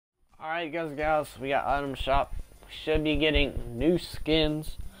Alright guys and gals, we got item shop. We should be getting new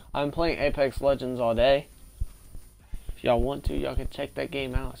skins. I'm playing Apex Legends all day. If y'all want to, y'all can check that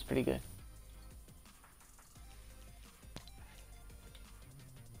game out. It's pretty good.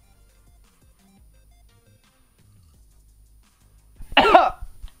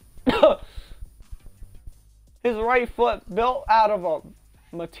 His right foot built out of a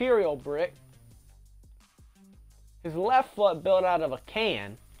material brick. His left foot built out of a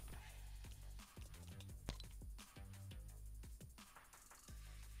can.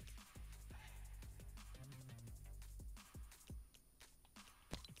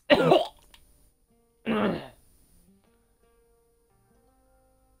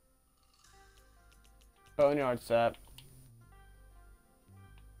 Boneyard set.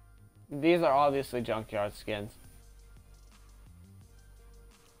 These are obviously junkyard skins.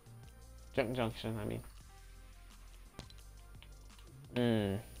 Junction, I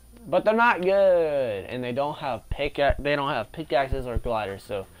mean. But they're not good, and they don't have pickaxes or gliders.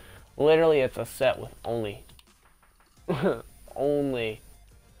 So, literally, it's a set with only only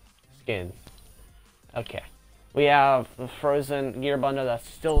skins. Okay, we have the frozen gear bundle that's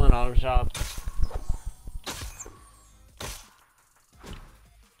still in auto shop.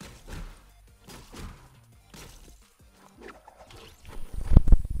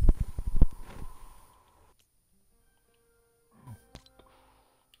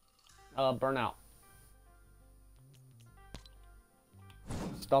 Burnout.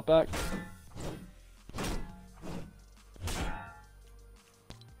 Stop back.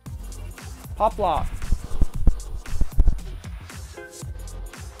 Pop lock.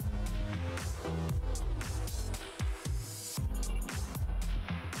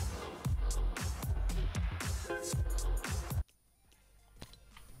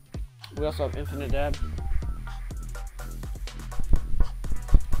 We also have infinite dab.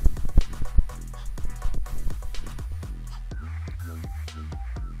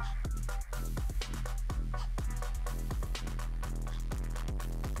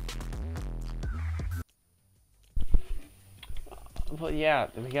 But yeah,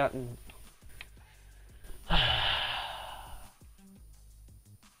 we got.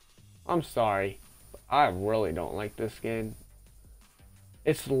 I'm sorry, I really don't like this game.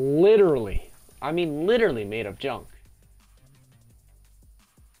 It's literally, I mean literally made of junk.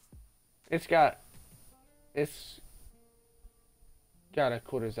 It's got a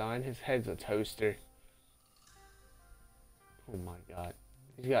cool design. His head's a toaster. Oh my god.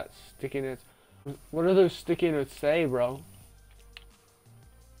 He's got sticky notes. What do those sticky notes say, bro?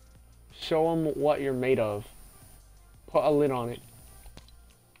 Show them what you're made of. Put a lid on it.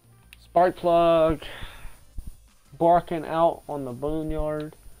 Sparkplug. Barking out on the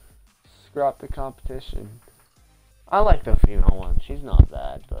boneyard. Scrap the competition. I like the female one. She's not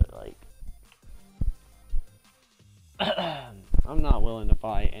bad, but like I'm not willing to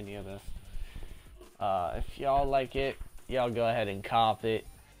buy any of this. If y'all like it, y'all go ahead and cop it.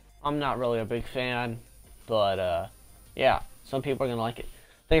 I'm not really a big fan, but yeah, some people are gonna like it.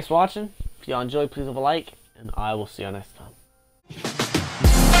 Thanks for watching. If y'all enjoyed, please leave a like, and I will see you next time.